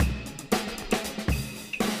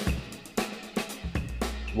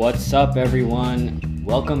What's up, everyone?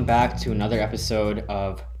 Welcome back to another episode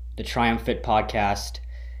of the Triumph Fit podcast,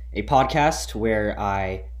 a podcast where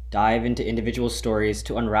I dive into individual stories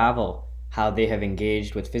to unravel how they have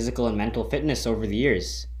engaged with physical and mental fitness over the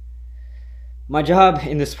years. My job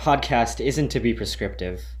in this podcast isn't to be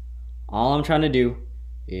prescriptive. All I'm trying to do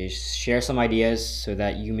is share some ideas so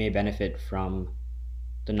that you may benefit from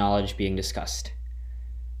the knowledge being discussed.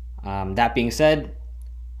 That being said,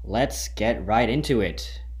 let's get right into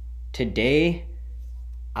it. Today,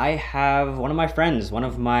 I have one of my friends, one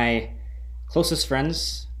of my closest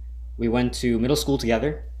friends. We went to middle school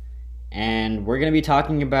together, and we're going to be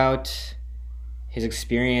talking about his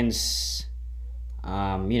experience,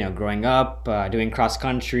 growing up, doing cross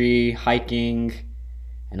country, hiking,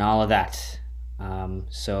 and all of that.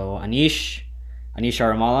 So, Anish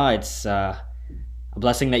Arumala, it's a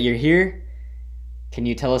blessing that you're here. Can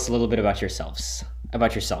you tell us a little bit about yourselves?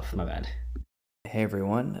 About yourself, my bad. Hey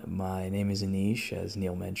everyone, my name is Anish, as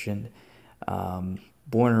Neil mentioned. Born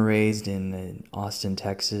and raised in Austin,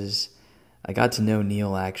 Texas. I got to know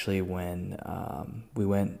Neil actually when we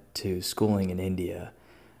went to schooling in India.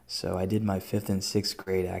 So I did my 5th and 6th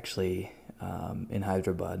grade actually in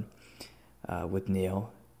Hyderabad with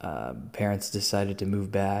Neil. Parents decided to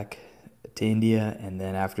move back to India, and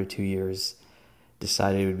then after 2 years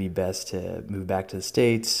decided it would be best to move back to the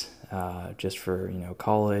States just for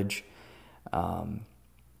college.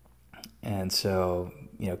 And so,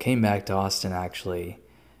 came back to Austin actually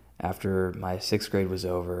after my 6th grade was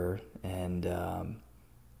over, and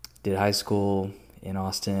did high school in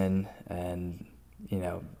Austin, and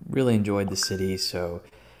really enjoyed the city, so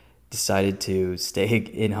decided to stay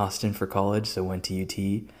in Austin for college. So went to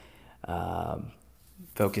UT,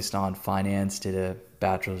 focused on finance, did a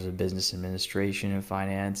bachelor's of business administration and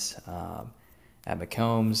finance at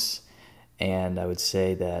McCombs. And I would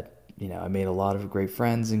say that I made a lot of great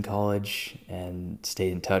friends in college and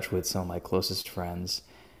stayed in touch with some of my closest friends,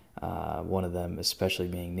 one of them especially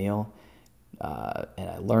being Neil. And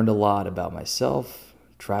I learned a lot about myself,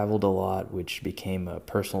 traveled a lot, which became a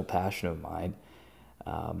personal passion of mine.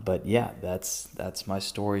 But yeah, that's my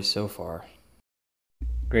story so far.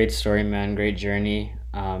 Great story, man. Great journey.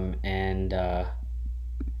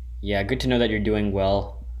 Yeah, good to know that you're doing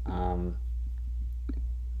well.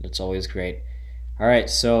 That's always great. All right,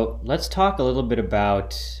 so let's talk a little bit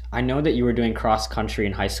about. I know that you were doing cross country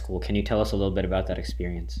in high school. Can you tell us a little bit about that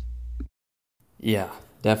experience? Yeah,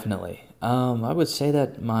 definitely. I would say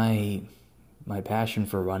that my passion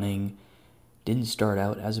for running didn't start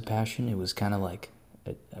out as a passion. It was kind of like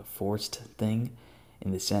a forced thing,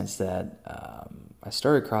 in the sense that I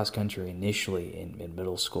started cross country initially in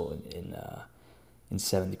middle school in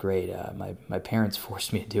 7th grade. My parents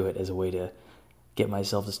forced me to do it as a way to get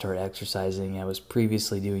myself to start exercising. I was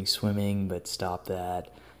previously doing swimming, but stopped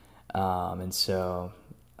that. And so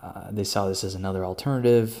they saw this as another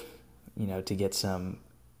alternative, to get some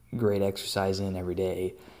great exercise in every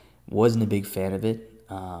day. Wasn't a big fan of it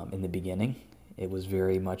in the beginning. It was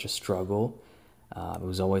very much a struggle. It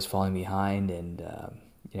was always falling behind, and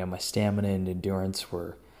my stamina and endurance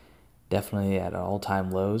were definitely at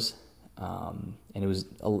all-time lows. And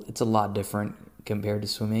it's a lot different compared to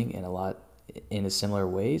swimming, and a lot in a similar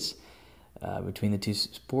ways between the two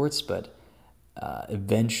sports. But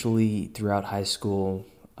eventually throughout high school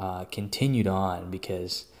continued on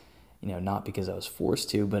because not because I was forced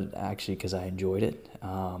to, but actually because I enjoyed it.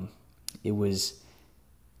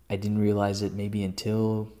 I didn't realize it maybe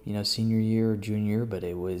until senior year or junior year, but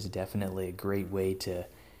it was definitely a great way to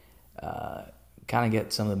kind of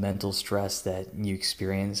get some of the mental stress that you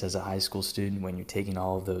experience as a high school student when you're taking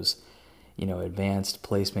all of those advanced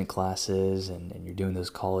placement classes, and you're doing those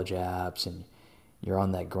college apps, and you're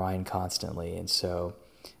on that grind constantly. And so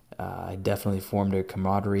I definitely formed a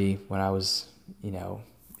camaraderie when I was,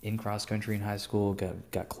 in cross country in high school,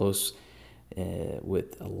 got close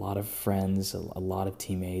with a lot of friends, a lot of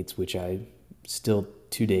teammates, which I still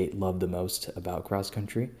to date love the most about cross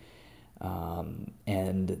country.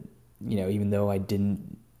 And, even though I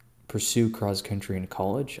didn't pursue cross country in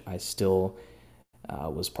college, I still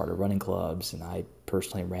was part of running clubs, and I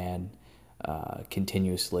personally ran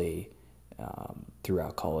continuously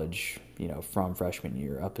throughout college, from freshman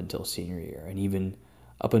year up until senior year. And even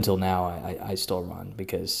up until now, I still run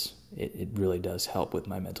because it really does help with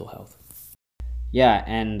my mental health. Yeah,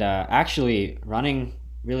 and actually, running,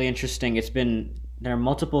 really interesting. There are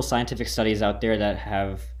multiple scientific studies out there that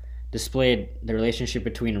have displayed the relationship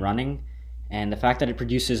between running and the fact that it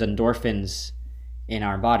produces endorphins in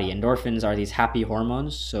our body. Endorphins are these happy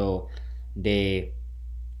hormones, so they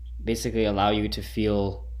basically allow you to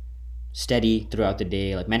feel steady throughout the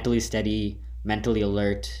day, like mentally steady, mentally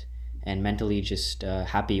alert and mentally just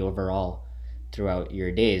happy overall throughout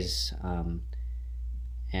your days.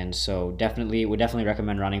 And so definitely would definitely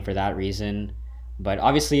recommend running for that reason. But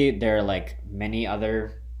obviously there are like many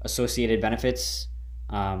other associated benefits.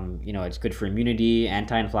 It's good for immunity,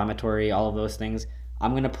 anti-inflammatory, all of those things.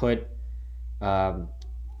 I'm gonna put um,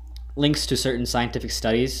 links to certain scientific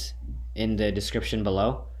studies in the description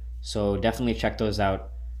below. So definitely check those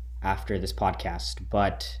out after this podcast.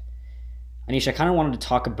 But Anish, I kind of wanted to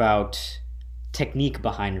talk about technique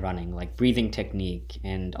behind running, like breathing technique,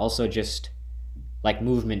 and also just like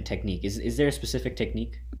movement technique. Is there a specific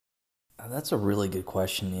technique? That's a really good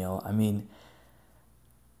question, Neil. I mean,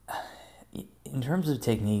 in terms of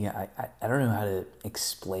technique, I don't know how to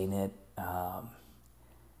explain it.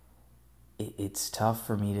 It's tough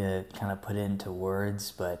for me to kind of put into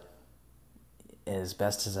words, but as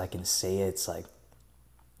best as I can say it, it's like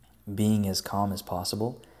being as calm as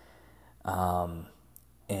possible. Um,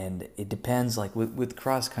 and it depends, like with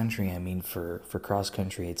cross country, I mean, for cross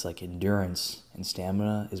country, it's like endurance and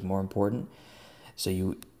stamina is more important. So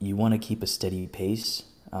you want to keep a steady pace.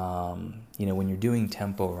 When you're doing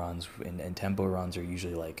tempo runs, and tempo runs are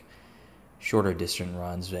usually like shorter distance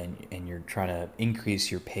runs, and you're trying to increase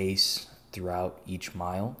your pace throughout each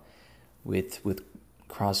mile. With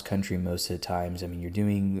cross country, most of the times, I mean, you're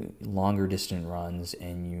doing longer distance runs,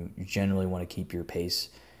 and you generally want to keep your pace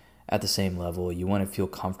at the same level. You want to feel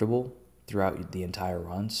comfortable throughout the entire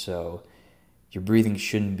run, so your breathing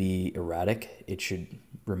shouldn't be erratic. It should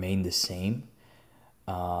remain the same.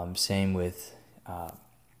 Same with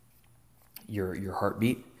your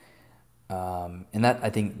heartbeat. And that, I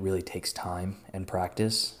think, really takes time and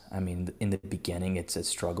practice. I mean, in the beginning, it's a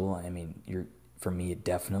struggle. I mean, for me, it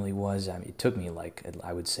definitely was. I mean, it took me like,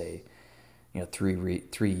 I would say,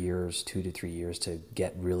 3 years, 2 to 3 years to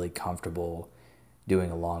get really comfortable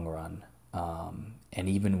doing a long run. And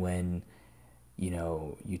even when,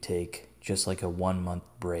 you take just like a 1 month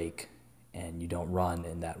break and you don't run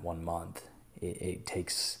in that 1 month, it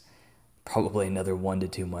takes probably another 1 to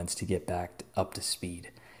 2 months to get back up to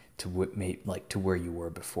speed to to where you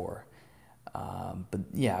were before. But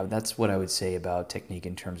yeah, that's what I would say about technique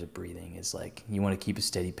in terms of breathing is like you want to keep a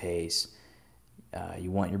steady pace.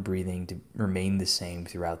 You want your breathing to remain the same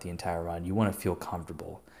throughout the entire run. You want to feel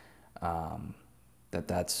comfortable.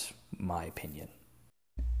 That's my opinion.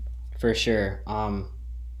 For sure.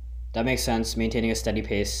 That makes sense. Maintaining a steady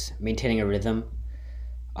pace, maintaining a rhythm.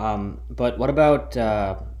 But what about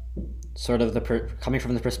sort of coming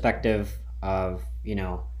from the perspective of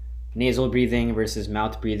nasal breathing versus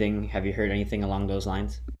mouth breathing? Have you heard anything along those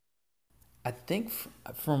lines? I think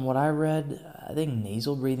from what I read, I think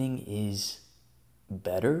nasal breathing is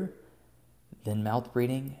better than mouth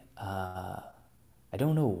breathing. I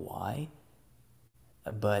don't know why,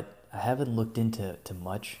 but I haven't looked into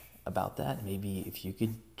much about that. Maybe if you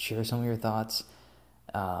could share some of your thoughts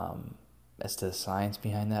as to the science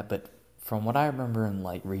behind that. But from what I remember in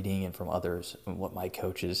like reading and from others, and what my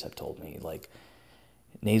coaches have told me, like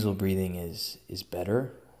nasal breathing is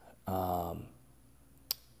better. But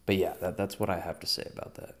yeah, that's what I have to say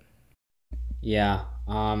about that. Yeah,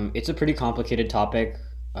 it's a pretty complicated topic,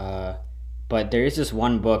 but there is this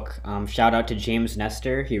one book. Shout out to James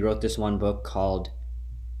Nestor. He wrote this one book called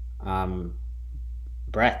um,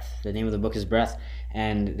 Breath. The name of the book is Breath,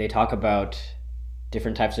 and they talk about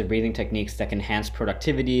different types of breathing techniques that can enhance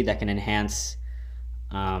productivity, that can enhance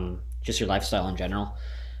just your lifestyle in general.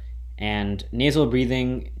 And nasal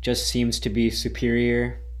breathing just seems to be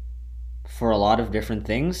superior for a lot of different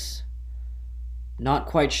things. Not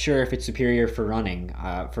quite sure if it's superior for running.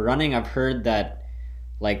 For running, I've heard that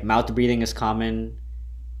like mouth breathing is common,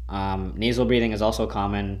 nasal breathing is also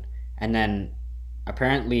common, and then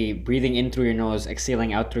apparently breathing in through your nose,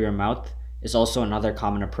 exhaling out through your mouth is also another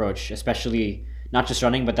common approach, especially not just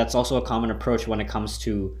running, but that's also a common approach when it comes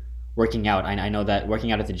to working out. I know that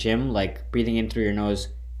working out at the gym, like breathing in through your nose,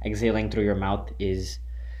 exhaling through your mouth is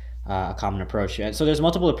a common approach. And so there's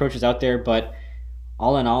multiple approaches out there, but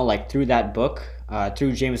all in all, like through that book,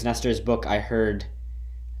 through James Nestor's book,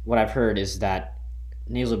 what I've heard is that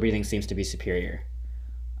nasal breathing seems to be superior.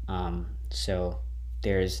 So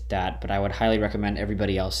there's that, but I would highly recommend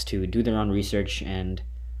everybody else to do their own research and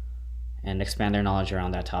expand their knowledge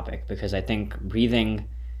around that topic, because I think breathing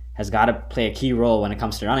has got to play a key role when it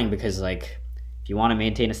comes to running, because like if you want to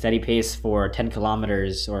maintain a steady pace for 10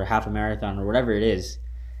 kilometers or half a marathon or whatever it is,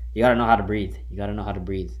 you got to know how to breathe. You got to know how to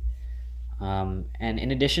breathe. And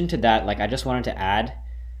in addition to that, like I just wanted to add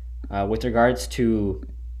with regards to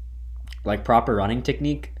like proper running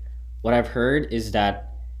technique, what I've heard is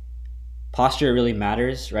that posture really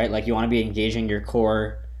matters, right? Like you want to be engaging your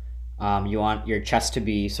core You want your chest to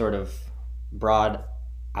be sort of broad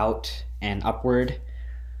out and upward.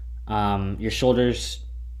 Your shoulders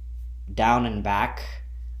down and back.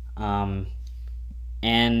 Um,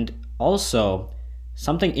 and also,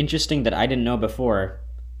 something interesting that I didn't know before,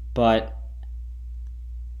 but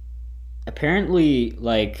apparently,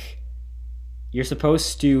 like, you're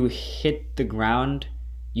supposed to hit the ground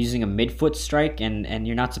using a midfoot strike, and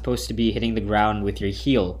you're not supposed to be hitting the ground with your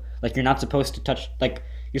heel. Like, you're not supposed to touch, like,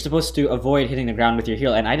 you're supposed to avoid hitting the ground with your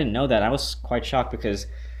heel. And I didn't know that. I was quite shocked because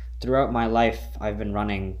throughout my life, I've been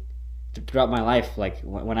running. Throughout my life, like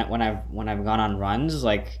when I've gone on runs,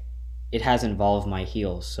 like it has involved my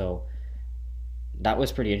heels. So that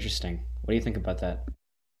was pretty interesting. What do you think about that?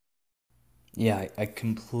 Yeah, I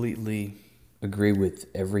completely agree with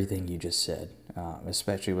everything you just said,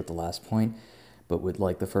 especially with the last point. But with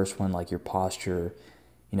like the first one, like your posture,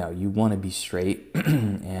 you want to be straight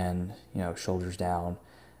and, shoulders down,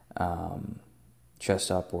 um,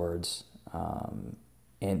 chest upwards.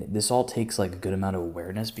 And this all takes like a good amount of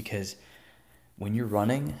awareness because when you're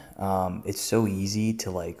running, it's so easy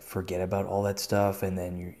to like forget about all that stuff, and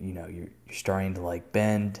then you're starting to like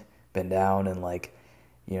bend down, and like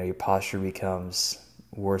your posture becomes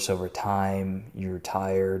worse over time. You're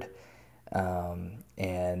tired,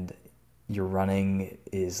 and your running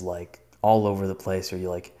is like all over the place, or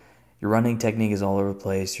your running technique is all over the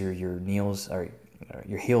place.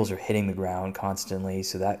 Your heels are hitting the ground constantly,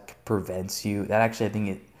 so that prevents you. That actually, I think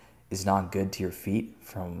it is not good to your feet,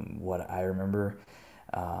 from what I remember,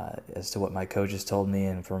 as to what my coaches told me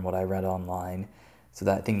and from what I read online. So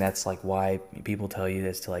that I think that's like why people tell you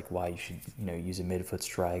as to like why you should use a midfoot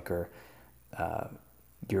strike, or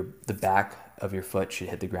the back of your foot should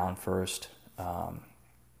hit the ground first,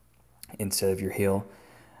 instead of your heel.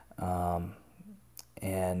 Um,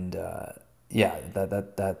 and yeah,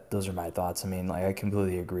 that those are my thoughts. I mean, like I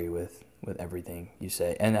completely agree with everything you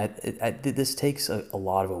say, and this takes a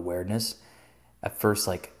lot of awareness. At first,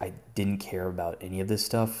 like I didn't care about any of this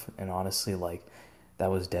stuff, and honestly, like that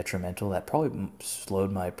was detrimental. That probably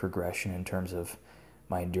slowed my progression in terms of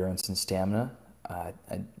my endurance and stamina.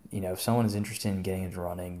 If someone is interested in getting into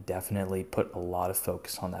running, definitely put a lot of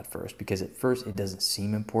focus on that first, because at first it doesn't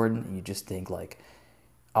seem important, and you just think like,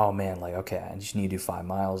 oh man, like, okay, I just need to do 5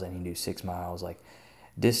 miles, I need to do 6 miles. Like,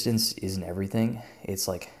 distance isn't everything. It's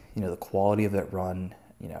like, the quality of that run,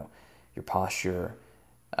 your posture,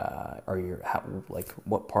 or like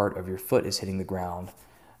what part of your foot is hitting the ground.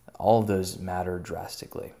 All of those matter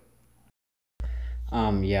drastically.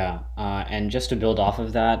 Yeah, and just to build off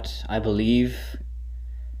of that, I believe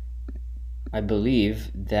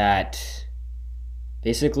that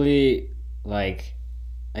basically, like,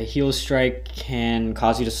 a heel strike can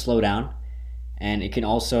cause you to slow down, and it can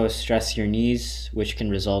also stress your knees, which can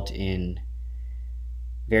result in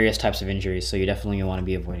various types of injuries. So you definitely want to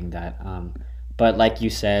be avoiding that. But like you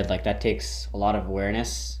said, like that takes a lot of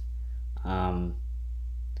awareness. Um,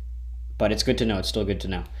 but it's good to know. It's still good to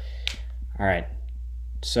know. All right.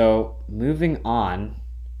 So moving on,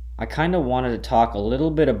 I kind of wanted to talk a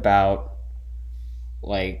little bit about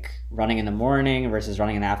like running in the morning versus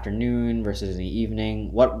running in the afternoon versus in the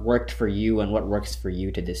evening. What worked for you and what works for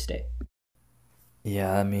you to this day?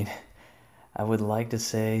 Yeah, I mean, I would like to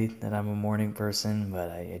say that I'm a morning person, but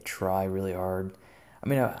I try really hard. I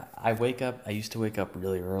mean, I used to wake up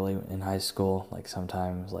really early in high school, like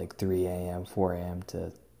sometimes like 3 a.m., 4 a.m.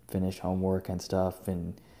 to finish homework and stuff.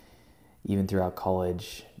 And even throughout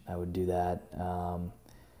college, I would do that.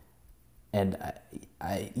 And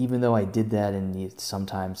even though I did that, and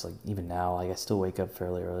sometimes like even now, like I still wake up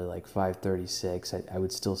fairly early, like 5:36. I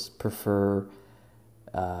would still prefer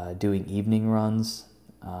doing evening runs.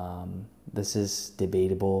 This is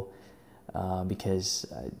debatable,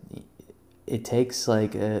 because it takes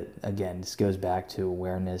like again, this goes back to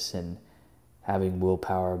awareness and having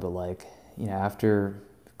willpower. But like after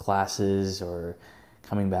classes or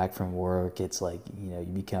coming back from work, it's like you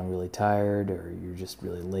become really tired, or you're just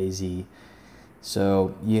really lazy.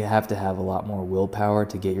 So you have to have a lot more willpower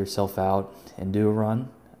to get yourself out and do a run.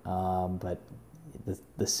 But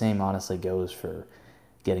the same honestly goes for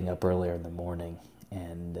getting up earlier in the morning,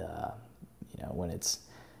 and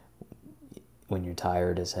when you're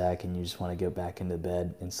tired as heck and you just want to go back into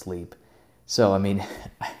bed and sleep. So I mean,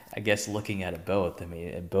 I guess looking at it both, I mean,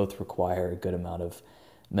 it both require a good amount of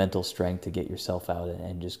mental strength to get yourself out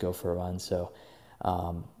and just go for a run. So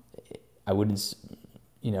um, I wouldn't,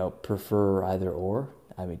 prefer either or.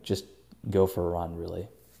 I mean, just go for a run, really.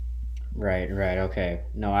 Right, right, okay.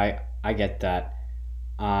 No, I get that.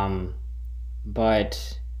 Um,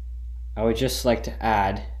 but I would just like to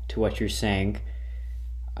add to what you're saying.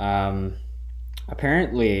 Um,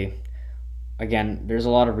 apparently, again, there's a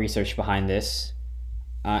lot of research behind this,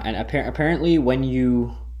 and apparently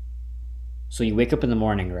so you wake up in the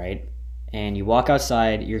morning, right, and you walk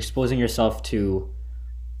outside, you're exposing yourself to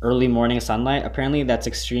early morning sunlight. Apparently, that's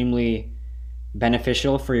extremely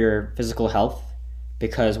beneficial for your physical health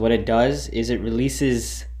because what it does is it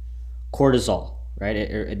releases cortisol, right?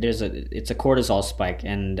 It's a cortisol spike,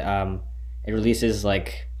 and it releases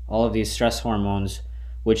like all of these stress hormones,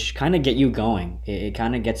 which kind of get you going. It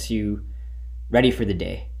kind of gets you ready for the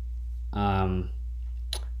day. Um,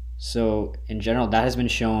 so in general, that has been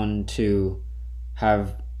shown to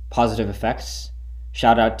have positive effects.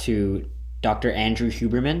 Shout out to Dr. Andrew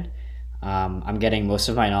Huberman. I'm getting most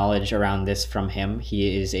of my knowledge around this from him.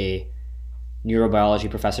 He is a neurobiology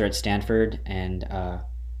professor at Stanford, and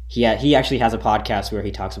he actually has a podcast where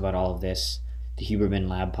he talks about all of this, the Huberman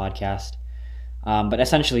Lab podcast. But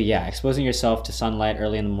essentially, yeah, exposing yourself to sunlight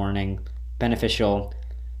early in the morning, beneficial.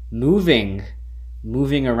 Moving,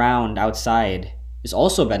 moving around outside is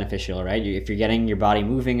also beneficial, right? If you're getting your body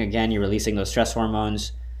moving, again, you're releasing those stress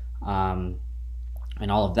hormones, and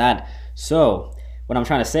all of that. So what I'm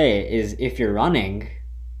trying to say is if you're running,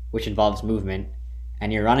 which involves movement,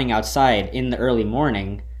 and you're running outside in the early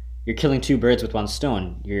morning, you're killing two birds with one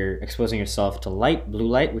stone. You're exposing yourself to light, blue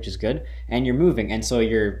light, which is good, and you're moving. And so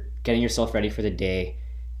you're getting yourself ready for the day,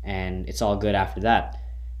 and it's all good after that.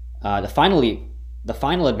 The final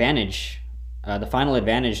advantage, the final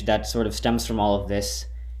advantage that sort of stems from all of this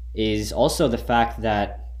is also the fact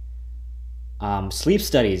that sleep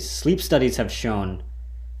studies have shown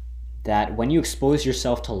that when you expose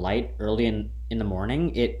yourself to light early in the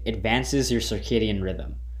morning, it advances your circadian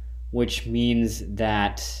rhythm, which means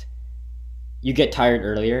that you get tired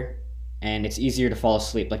earlier and it's easier to fall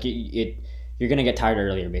asleep. Like you're gonna get tired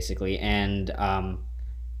earlier, basically. And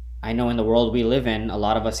I know in the world we live in, a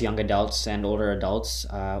lot of us young adults and older adults,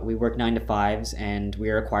 we work 9 to 5s and we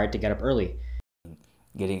are required to get up early.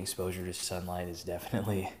 Getting exposure to sunlight is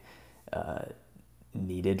definitely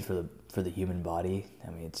needed for the human body.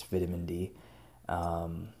 I mean, it's vitamin D.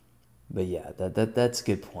 But yeah, that's a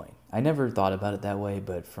good point. I never thought about it that way,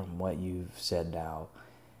 but from what you've said now,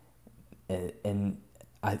 and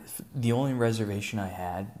the only reservation I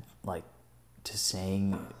had, like, to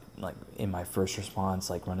saying, like, in my first response,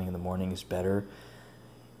 like, running in the morning is better,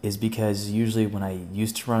 is because usually when I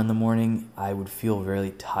used to run in the morning, I would feel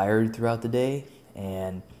very tired throughout the day,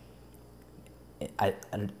 and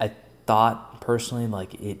I thought personally,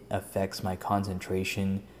 like, it affects my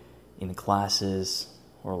concentration in classes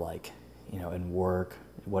or, like, in work,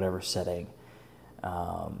 whatever setting.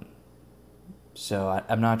 So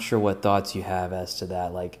I'm not sure what thoughts you have as to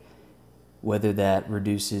that, like whether that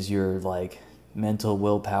reduces your, like, mental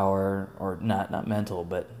willpower, or not mental,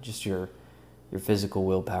 but just your physical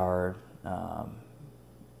willpower,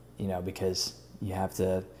 because you have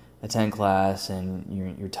to attend class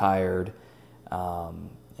and you're tired,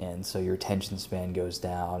 and so your attention span goes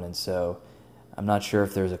down, and so I'm not sure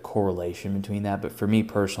if there's a correlation between that, but for me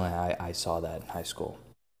personally, I saw that in high school.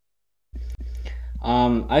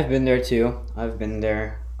 I've been there too. I've been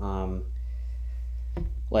there.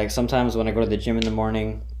 Like sometimes when I go to the gym in the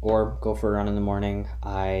morning or go for a run in the morning,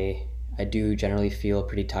 I do generally feel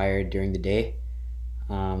pretty tired during the day.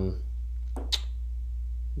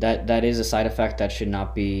 That is a side effect that should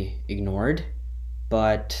not be ignored,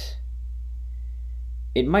 but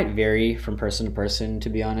it might vary from person to person, to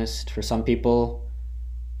be honest. For some people,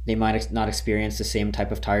 they might not experience the same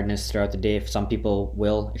type of tiredness throughout the day. Some people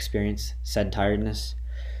will experience said tiredness.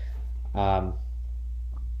 But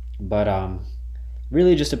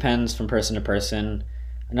really just depends from person to person.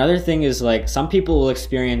 Another thing is, like, some people will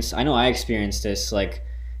experience, I know I experienced this, like,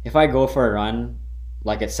 if I go for a run,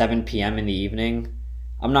 like at 7 p.m. in the evening,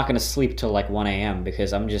 I'm not going to sleep till like 1 a.m.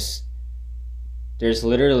 because there's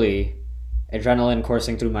literally adrenaline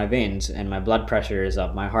coursing through my veins and my blood pressure is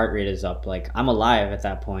up, my heart rate is up. Like, I'm alive at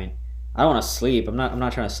that point. I don't want to sleep. I'm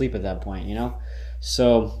not trying to sleep at that point,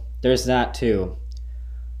 So there's that too.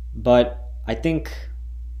 But I think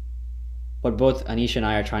what both Anish and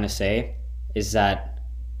I are trying to say is that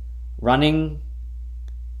running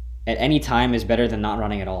at any time is better than not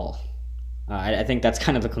running at all. I think that's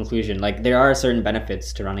kind of the conclusion. Like, there are certain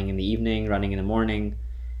benefits to running in the evening, running in the morning,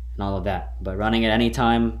 and all of that. But running at any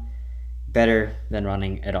time, better than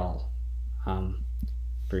running at all,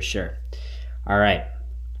 for sure. All right,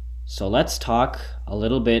 so let's talk a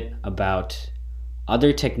little bit about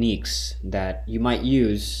other techniques that you might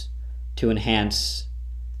use to enhance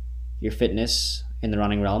your fitness in the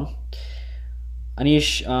running realm.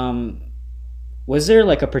 Anish, was there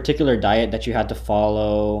like a particular diet that you had to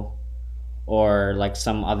follow, or like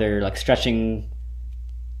some other like stretching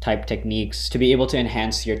type techniques to be able to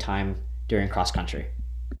enhance your time during cross country?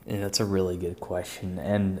 Yeah, that's a really good question.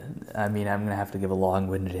 And I mean, I'm going to have to give a long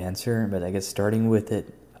winded answer, but I guess starting with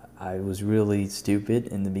it, I was really stupid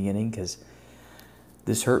in the beginning because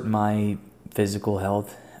this hurt my physical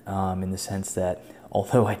health in the sense that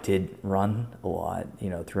although I did run a lot,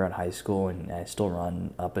 throughout high school, and I still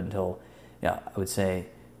run up until, I would say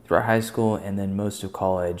throughout high school and then most of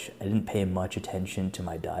college, I didn't pay much attention to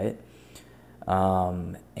my diet.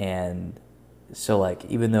 And so like,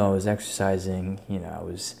 even though I was exercising, I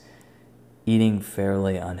was eating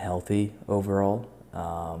fairly unhealthy overall.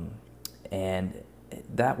 And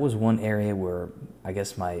that was one area where I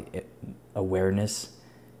guess my awareness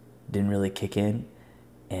didn't really kick in.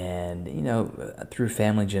 And, through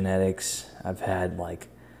family genetics, I've had like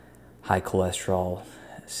high cholesterol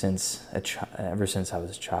ever since I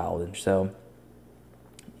was a child. And so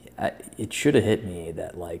it should have hit me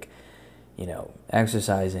that like,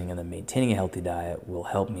 exercising and then maintaining a healthy diet will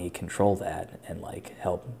help me control that and like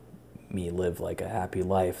help me live like a happy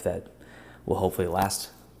life that will hopefully last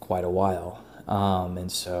quite a while.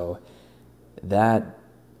 And so that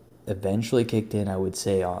eventually kicked in, I would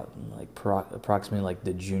say, on like approximately like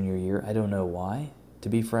the junior year. I don't know why, to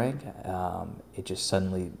be frank. It just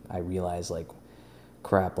suddenly I realized like,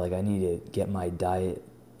 crap, like I need to get my diet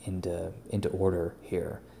into order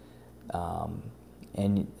here.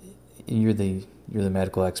 And you're the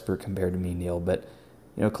medical expert compared to me, Neil, but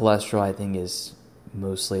cholesterol I think is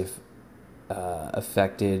mostly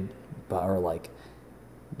affected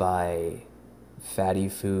by fatty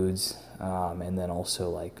foods, and then also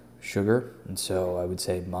like sugar. And so I would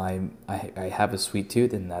say I have a sweet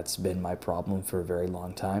tooth, and that's been my problem for a very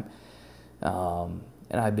long time. And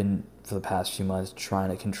I've been for the past few months trying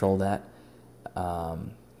to control that.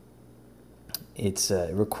 It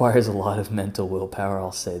requires a lot of mental willpower,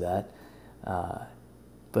 I'll say that.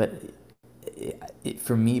 But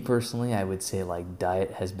for me personally, I would say like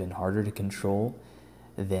diet has been harder to control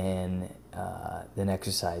than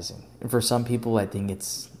exercising. And for some people, I think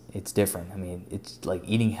it's different. I mean, it's like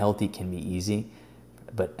eating healthy can be easy,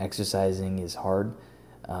 but exercising is hard.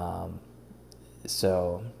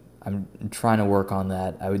 So I'm trying to work on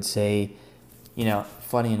that. I would say,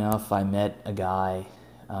 funny enough, I met a guy,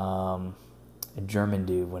 a German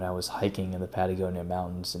dude, when I was hiking in the Patagonia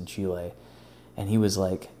Mountains in Chile, and he was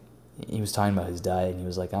talking about his diet, and he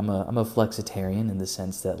was like, I'm a flexitarian in the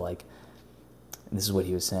sense that like, this is what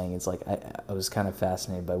he was saying. It's like I was kind of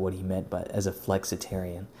fascinated by what he meant, but as a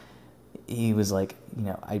flexitarian, he was like,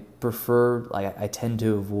 I tend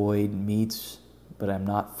to avoid meats, but I'm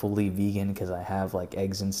not fully vegan because I have like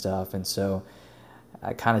eggs and stuff, and so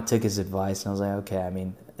I kind of took his advice, and I was like, okay, I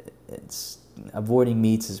mean, it's avoiding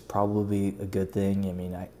meats is probably a good thing. I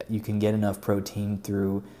mean, you can get enough protein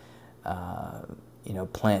through,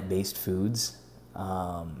 plant-based foods,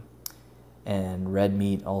 and red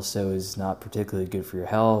meat also is not particularly good for your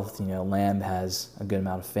health. Lamb has a good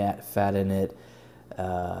amount of fat in it,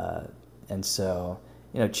 and so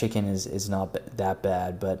chicken is not that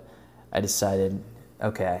bad. But I decided,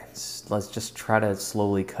 okay, let's just try to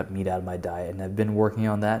slowly cut meat out of my diet, and I've been working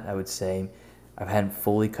on that. I would say I hadn't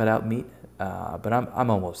fully cut out meat, but I'm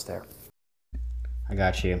almost there. I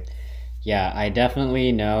got you. Yeah, I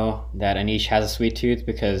definitely know that Anish has a sweet tooth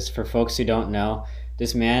because for folks who don't know,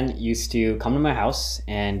 this man used to come to my house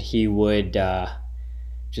and he would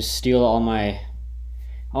just steal all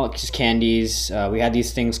just candies. We had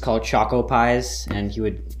these things called choco pies, and he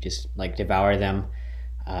would just like devour them.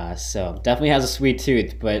 So definitely has a sweet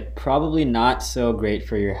tooth, but probably not so great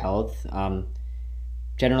for your health.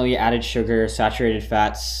 Generally, added sugar, saturated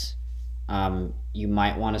fats, you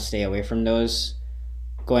might want to stay away from those.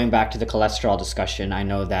 Going back to the cholesterol discussion, I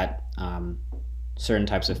know that certain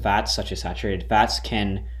types of fats, such as saturated fats,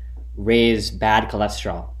 can raise bad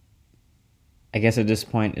cholesterol. I guess at this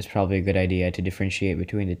point it's probably a good idea to differentiate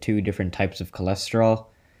between the two different types of cholesterol.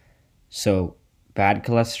 So bad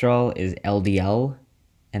cholesterol is LDL,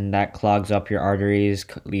 and that clogs up your arteries,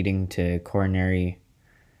 leading to coronary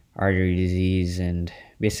artery disease and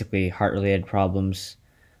basically heart-related problems.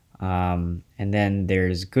 And then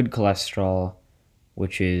there's good cholesterol,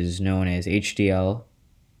 which is known as HDL.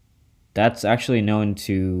 That's actually known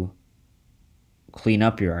to clean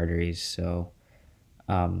up your arteries, so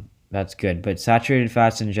that's good. But saturated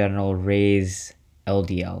fats in general raise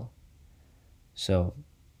LDL, so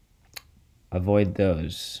avoid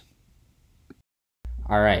those.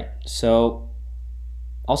 All right, so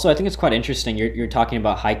also I think it's quite interesting. You're talking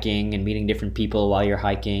about hiking and meeting different people while you're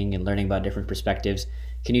hiking and learning about different perspectives.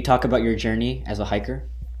 Can you talk about your journey as a hiker?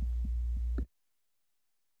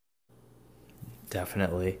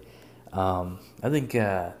 Definitely. I think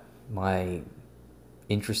my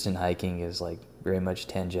interest in hiking is like very much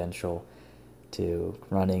tangential to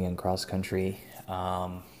running and cross country.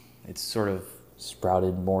 It's sort of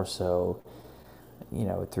sprouted more so,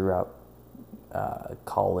 throughout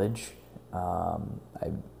college. I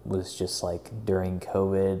was just like during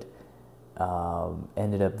COVID,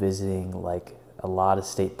 ended up visiting like a lot of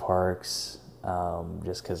state parks,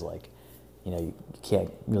 just because like, you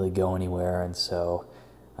can't really go anywhere. And so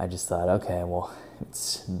I just thought, okay, well,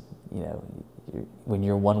 it's, when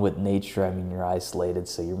you're one with nature, I mean, you're isolated,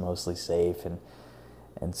 so you're mostly safe.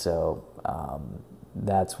 And so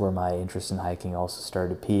that's where my interest in hiking also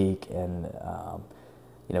started to peak. And,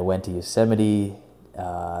 went to Yosemite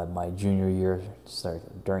my junior year,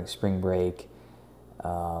 during spring break.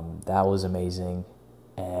 That was amazing.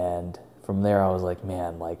 And from there, I was like,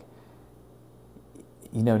 man, like,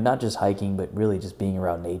 not just hiking, but really just being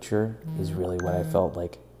around nature is really what I felt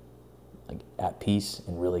like at peace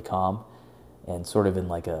and really calm, and sort of in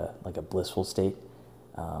like a blissful state.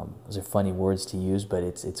 Those are funny words to use, but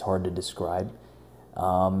it's hard to describe.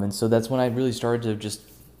 And so that's when I really started to just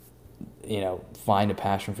find a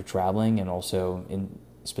passion for traveling, and also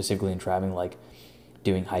specifically in traveling, like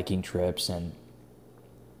doing hiking trips and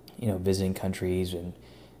visiting countries and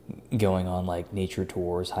going on like nature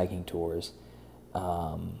tours, hiking tours.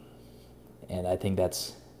 And I think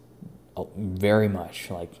that's very much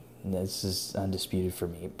like, this is undisputed for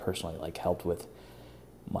me personally, like helped with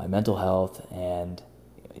my mental health and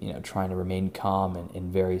trying to remain calm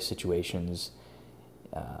in various situations,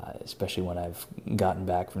 especially when I've gotten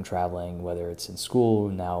back from traveling, whether it's in school,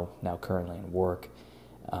 now currently in work,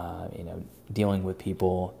 dealing with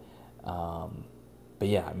people. But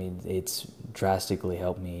yeah, I mean, it's drastically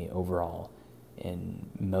helped me overall in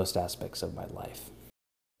most aspects of my life.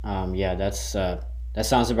 Yeah, that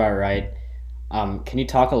sounds about right. Can you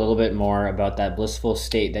talk a little bit more about that blissful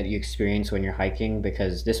state that you experience when you're hiking?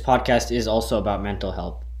 Because this podcast is also about mental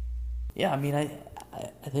health. Yeah, I mean, I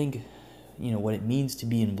think, what it means to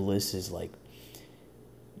be in bliss is like,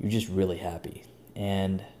 you're just really happy.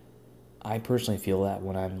 And I personally feel that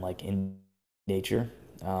when I'm like in nature.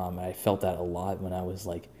 I felt that a lot when I was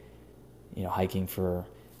like, hiking for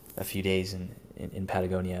a few days in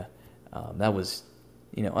Patagonia. That was,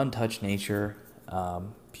 untouched nature,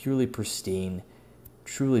 purely pristine,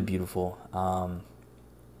 truly beautiful.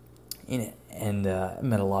 And I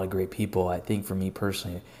met a lot of great people. I think for me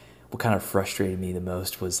personally, what kind of frustrated me the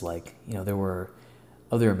most was like, there were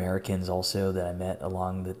other Americans also that I met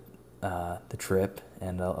along the trip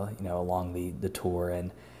and along the tour,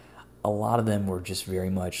 and a lot of them were just very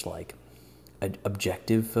much like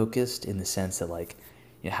objective focused, in the sense that like,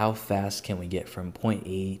 how fast can we get from point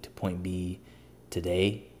A to point B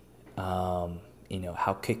today? How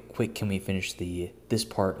quick can we finish this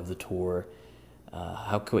part of the tour?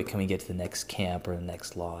 How quick can we get to the next camp or the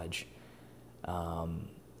next lodge?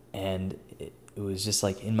 And it was just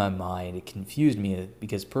like, in my mind, it confused me,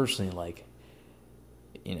 because personally, like,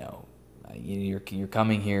 you're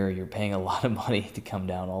coming here, you're paying a lot of money to come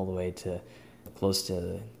down all the way to close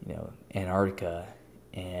to Antarctica,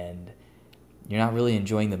 and you're not really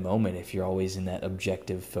enjoying the moment if you're always in that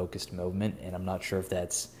objective focused moment. And I'm not sure if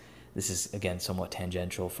this is again somewhat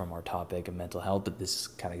tangential from our topic of mental health, but this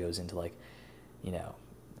kind of goes into like,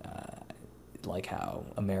 like how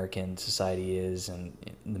American society is and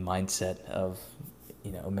the mindset of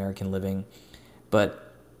American living.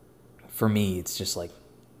 But for me, it's just like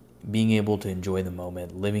being able to enjoy the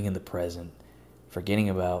moment, living in the present, forgetting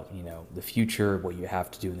about the future, what you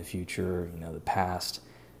have to do in the future, the past.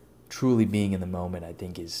 Truly being in the moment, I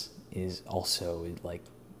think is also like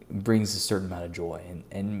brings a certain amount of joy,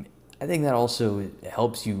 and I think that also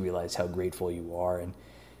helps you realize how grateful you are, and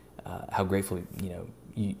how grateful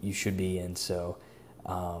you should be. And so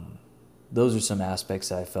those are some aspects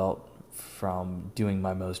that I felt from doing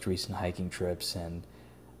my most recent hiking trips, and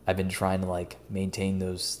I've been trying to like maintain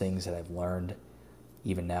those things that I've learned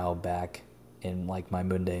even now back in like my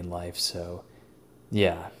mundane life. So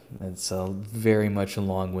yeah, it's a very much a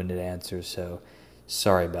long-winded answer, so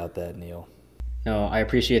sorry about that, Neil. No, I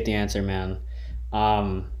appreciate the answer, man.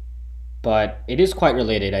 But it is quite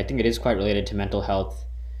related. I think it is quite related to mental health.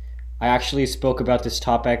 I actually spoke about this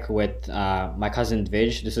topic with my cousin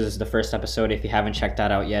Dvij. This is the first episode. If you haven't checked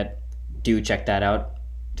that out yet, do check that out.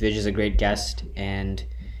 Dvij is a great guest, and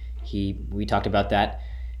we talked about that.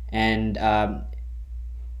 And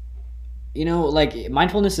like,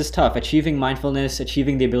 mindfulness is tough. Achieving mindfulness,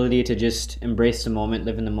 achieving the ability to just embrace the moment,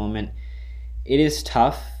 live in the moment, it is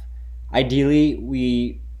tough. Ideally,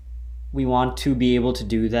 we want to be able to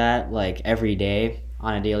do that like every day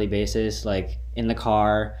on a daily basis. Like, in the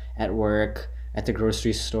car, at work, at the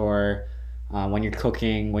grocery store, when you're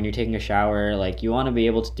cooking, when you're taking a shower. Like, you want to be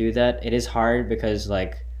able to do that. It is hard because,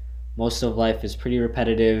 like, most of life is pretty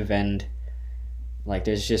repetitive, and like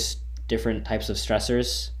there's just different types of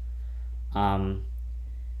stressors. Um,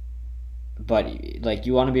 but like,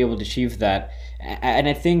 you want to be able to achieve that. And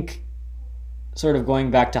I think, sort of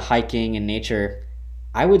going back to hiking and nature,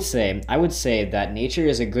 I would say that nature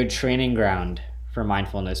is a good training ground for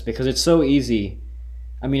mindfulness because it's so easy.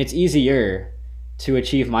 I mean, it's easier to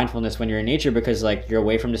achieve mindfulness when you're in nature because, like, you're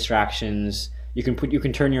away from distractions. You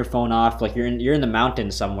can turn your phone off. Like, you're in the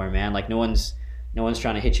mountains somewhere, man. Like, no one's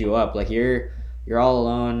trying to hit you up. Like, you're all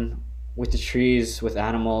alone with the trees, with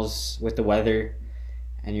animals, with the weather,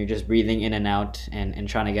 and you're just breathing in and out, and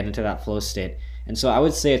trying to get into that flow state. And so I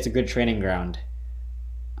would say it's a good training ground,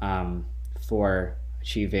 for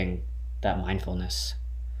achieving that mindfulness.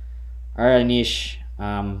 All right, Anish,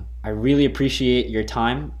 I really appreciate your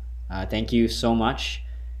time. Thank you so much.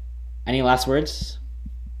 Any last words?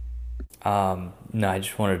 No, I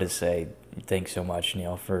just wanted to say thanks so much,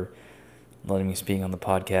 Neil, for letting me speak on the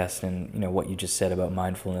podcast, and what you just said about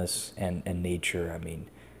mindfulness and nature. I mean,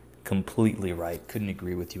 completely right. Couldn't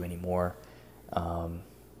agree with you anymore.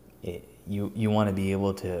 You want to be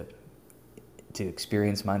able to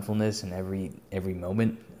experience mindfulness in every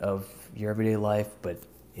moment of your everyday life, but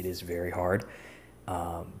it is very hard.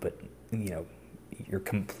 But you're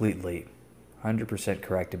completely 100%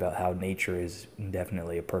 correct about how nature is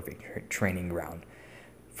definitely a perfect training ground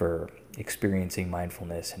for experiencing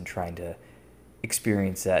mindfulness and trying to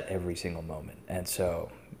experience that every single moment. And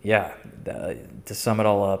so, yeah, to sum it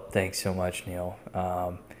all up, thanks so much, Neil.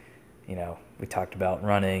 We talked about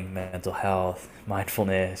running, mental health,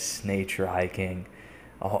 mindfulness, nature, hiking,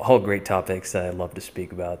 all great topics that I love to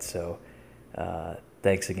speak about. So,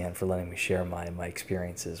 thanks again for letting me share my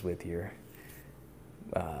experiences with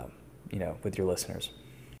with your listeners.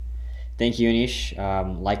 Thank you, Anish.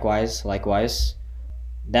 Likewise.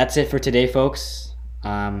 That's it for today, folks.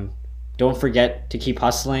 Don't forget to keep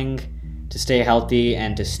hustling, to stay healthy,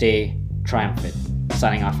 and to stay triumphant.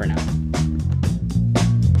 Signing off for now.